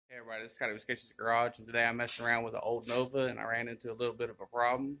Everybody, this is Scotty with Sketchy's Garage, and today I'm messing around with an old Nova, and I ran into a little bit of a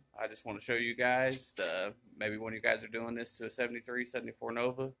problem. I just want to show you guys, maybe when you guys are doing this to a 73, 74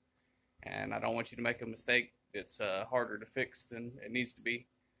 Nova, and I don't want you to make a mistake. It's harder to fix than it needs to be.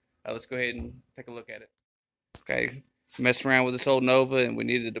 Let's go ahead and take a look at it. Okay, messing around with this old Nova, and we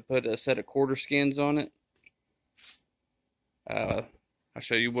needed to put a set of quarter skins on it. I'll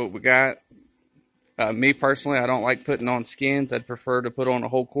show you what we got. Me personally, I don't like putting on skins. I'd prefer to put on a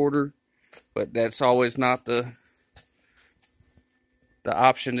whole quarter, but that's always not the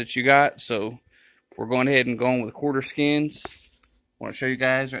option that you got. So we're going ahead and going with quarter skins. I want to show you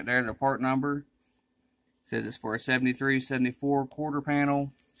guys right there the part number. It says it's for a 73, 74 quarter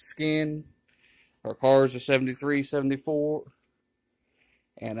panel skin. Our cars are 73, 74.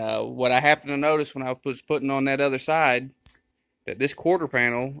 And what I happened to notice when I was putting on that other side, that this quarter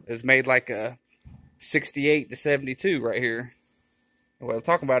panel is made like a 68 to 72 right here. What I'm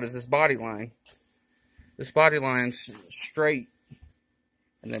talking about is this body line. This body line's straight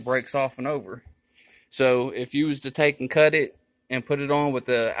and then breaks off and over. So if you was to take and cut it and put it on with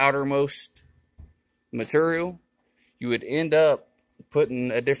the outermost material, you would end up putting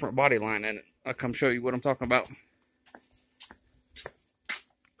a different body line in it. I'll come show you what I'm talking about.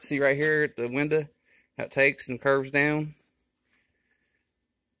 See right here at the window how it takes and curves down?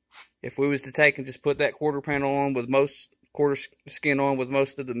 If we was to take and just put that quarter panel on with quarter skin on with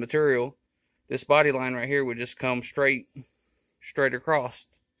most of the material, this body line right here would just come straight across.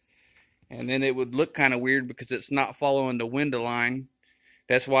 And then it would look kind of weird because it's not following the window line.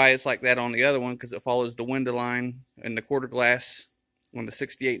 That's why it's like that on the other one, because it follows the window line and the quarter glass on the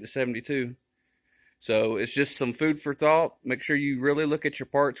 68 to 72. So it's just some food for thought. Make sure you really look at your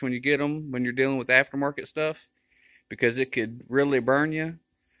parts when you get them, when you're dealing with aftermarket stuff, because it could really burn you.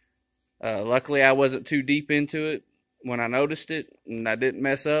 Luckily, I wasn't too deep into it when I noticed it, and I didn't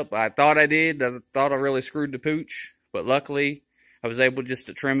mess up. I thought I did. I thought I really screwed the pooch, but luckily, I was able just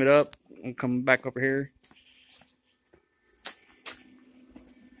to trim it up. I'm coming back over here.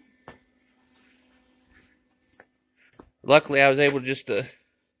 Luckily, I was able just to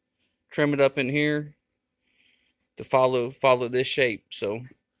trim it up in here to follow this shape. So,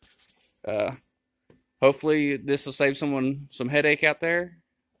 hopefully, this will save someone some headache out there.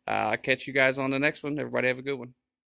 I'll catch you guys on the next one. Everybody have a good one.